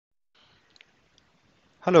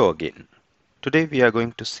Hello again. Today we are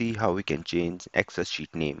going to see how we can change Excel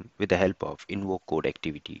sheet name with the help of Invoke code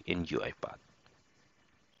activity in UiPath.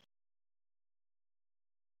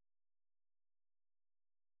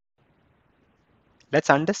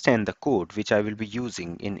 Let's understand the code which I will be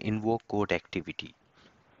using in Invoke code activity.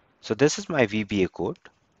 So this is my VBA code.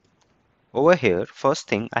 Over here, first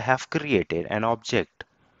thing I have created an object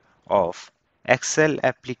of Excel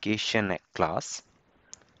application class.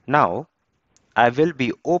 Now I will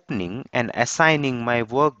be opening and assigning my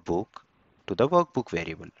workbook to the workbook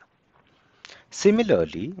variable.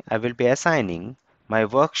 Similarly, I will be assigning my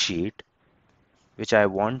worksheet which I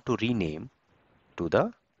want to rename to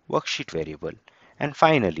the worksheet variable. And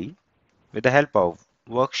finally, with the help of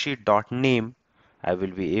worksheet.Name, I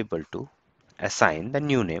will be able to assign the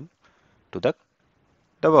new name to the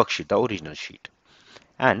worksheet, the original sheet,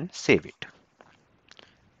 and save it.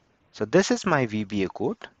 So this is my VBA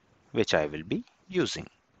code which I will be using.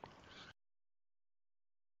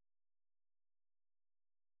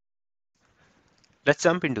 Let's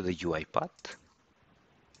jump into the UiPath.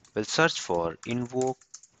 We'll search for Invoke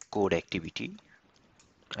code activity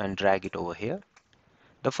and drag it over here.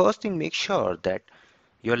 The first thing, make sure that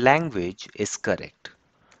your language is correct.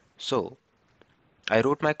 So I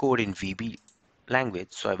wrote my code in VB language,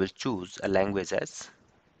 so I will choose a language as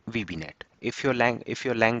VBNet. If your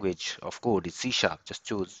language of code is C#, just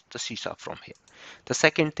choose the C# from here. The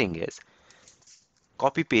second thing is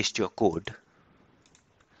copy paste your code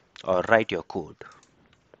or write your code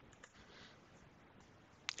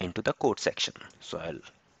into the code section. So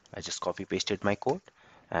I just copy pasted my code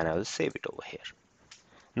and I will save it over here.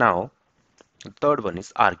 Now the third one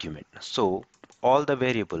is argument. So all the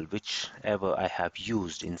variable whichever I have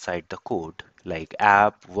used inside the code, like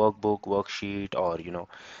app, workbook, worksheet, or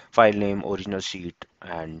file name, original sheet,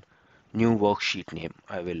 and new worksheet name,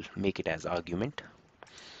 I will make it as argument.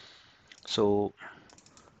 So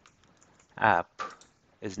app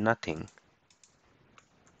is nothing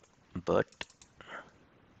but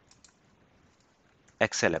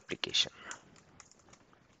Excel application.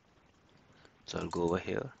 So I'll go over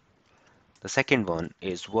here. The second one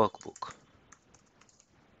is workbook.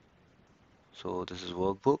 So this is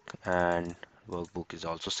workbook, and workbook is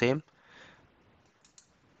also same.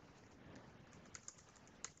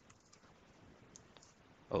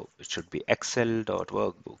 Oh, it should be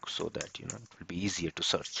Excel.Workbook so that it will be easier to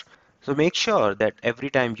search. So make sure that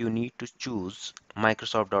every time you need to choose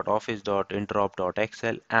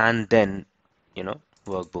Microsoft.Office.Interop.Excel and then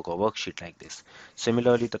workbook or worksheet like this.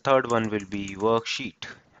 Similarly, the third one will be worksheet,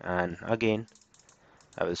 and again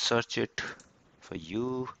I will search it for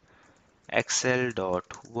you,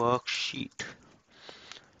 Excel.Worksheet.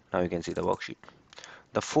 Now you can see the worksheet.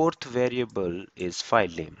 The fourth variable is file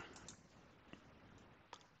name.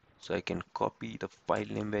 So I can copy the file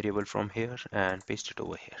name variable from here and paste it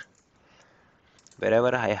over here.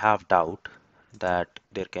 Wherever I have doubt that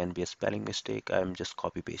there can be a spelling mistake, I'm just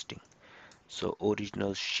copy pasting. So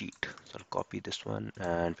original sheet. So I'll copy this one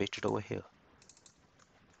and paste it over here.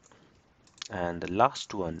 And the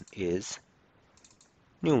last one is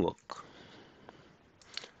new work.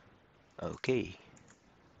 Okay.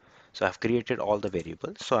 So I've created all the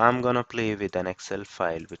variables. So I'm gonna play with an Excel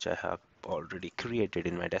file which I have already created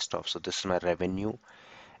in my desktop. So this is my revenue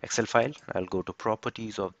Excel file. I'll go to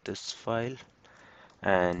properties of this file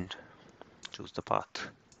and choose the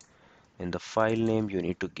path. In the file name, you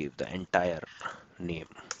need to give the entire name,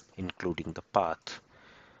 including the path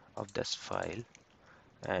of this file,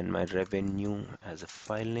 and my revenue as a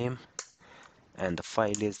file name, and the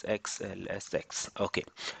file is XLSX. Okay,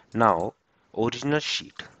 now original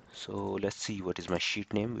sheet. So let's see what is my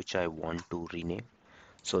sheet name which I want to rename.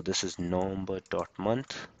 So this is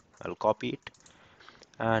November.month. I'll copy it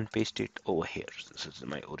and paste it over here. This is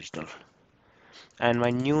my original. And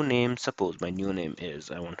my new name, suppose my new name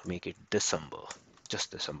is, I want to make it December,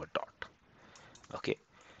 just December dot. Okay.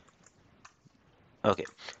 Okay.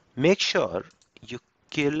 Make sure you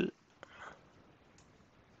kill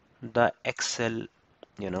the Excel,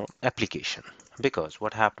 application, because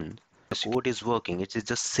what happens, the code is working, it is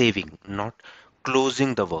just saving, not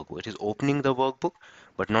closing the workbook. It is opening the workbook,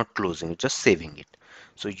 but not closing it, just saving it.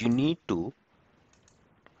 So you need to,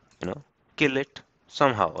 kill it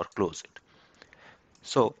somehow or close it.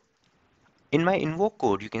 So in my invoke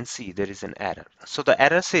code, you can see there is an error. So the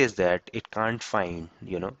error says that it can't find,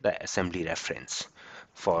 the assembly reference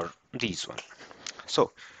for these one.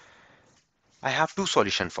 So I have two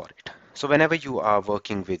solutions for it. So whenever you are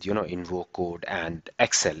working with, invoke code and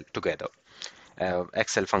Excel together,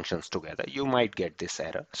 Excel functions together, you might get this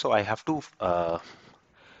error. So I have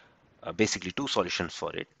basically two solutions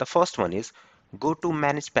for it. The first one is Go to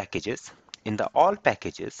manage packages. In the all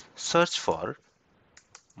packages, search for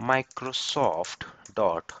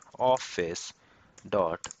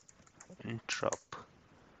Microsoft.Office.Interop,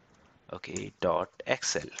 okay,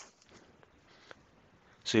 .Excel.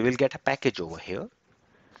 So you will get a package over here.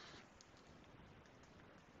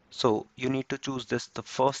 So you need to choose this, the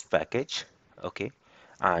first package, okay,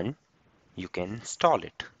 and you can install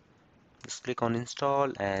it. Just click on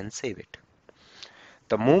install and save it.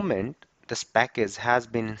 The moment this package has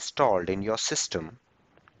been installed in your system,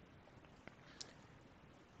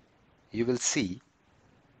 you will see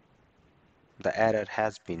the error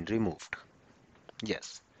has been removed.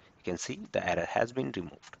 Yes, you can see the error has been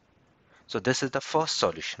removed. So this is the first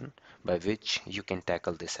solution by which you can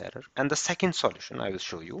tackle this error. And the second solution I will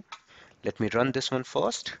show you. Let me run this one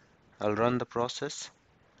first. I'll run the process.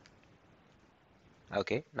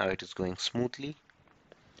 Okay, now it is going smoothly.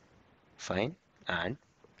 Fine. And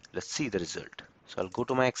let's see the result. So I'll go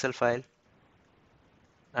to my Excel file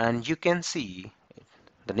and you can see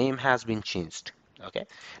the name has been changed. Okay,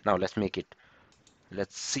 now let's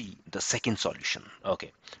see the second solution.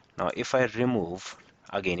 Okay, now if I remove,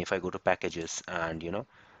 again, if I go to packages and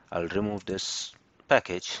I'll remove this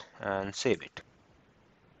package and save it.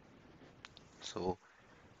 So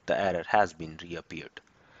the error has been reappeared.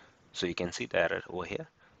 So you can see the error over here.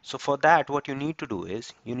 So for that, what you need to do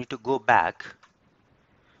is you need to go back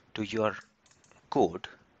to your code.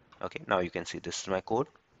 Okay, now you can see this is my code.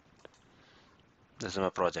 This is my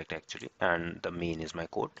project actually, and the main is my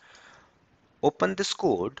code. Open this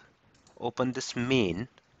code, open this main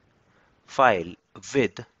file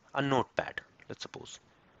with a notepad. Let's suppose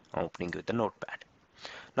I'm opening with the notepad.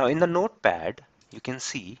 Now in the notepad, you can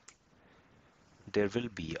see there will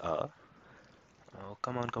be a, oh,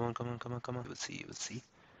 come on, come on, come on, come on, come on. You will see.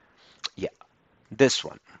 Yeah, this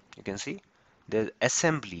one. You can see the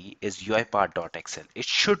assembly is UiPath.Excel. It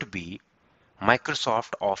should be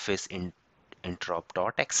Microsoft Office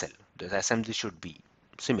Interop.Excel. The assembly should be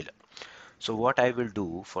similar. So what I will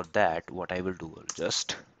do for that, what I will do,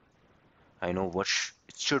 just I know what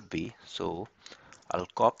it should be. So I'll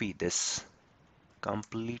copy this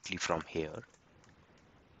completely from here,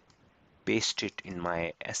 paste it in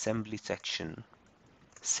my assembly section,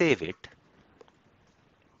 save it,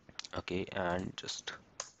 okay, and just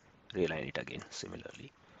realign it again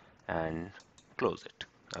similarly and close it.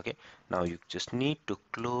 Okay, now you just need to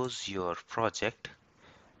close your project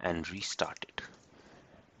and restart it.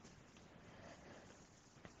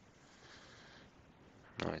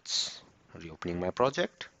 Now it's reopening my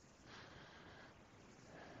project.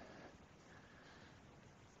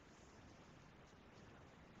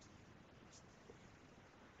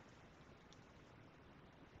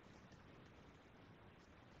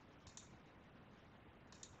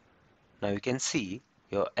 Now you can see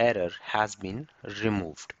your error has been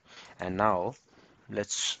removed. And now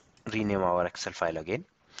let's rename our Excel file again.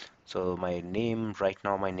 So my name right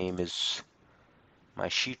now, my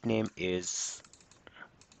sheet name is,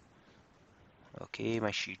 okay,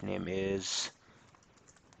 my sheet name is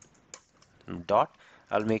dot.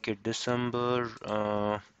 I'll make it December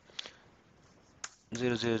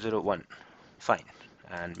 0001. Fine,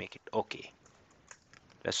 and make it okay.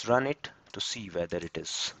 Let's run it to see whether it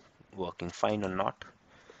is working fine or not.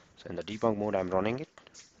 So in the debug mode, I'm running it.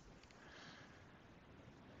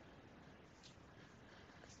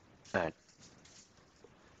 And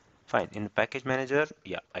fine, in the package manager,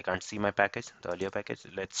 yeah, I can't see my package, the earlier package.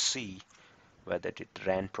 Let's see whether it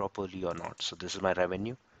ran properly or not. So this is my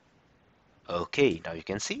revenue. Okay, now you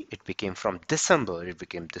can see it became from December, it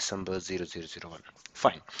became December 0001.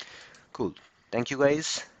 Fine, cool. Thank you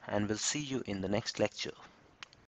guys, and we'll see you in the next lecture.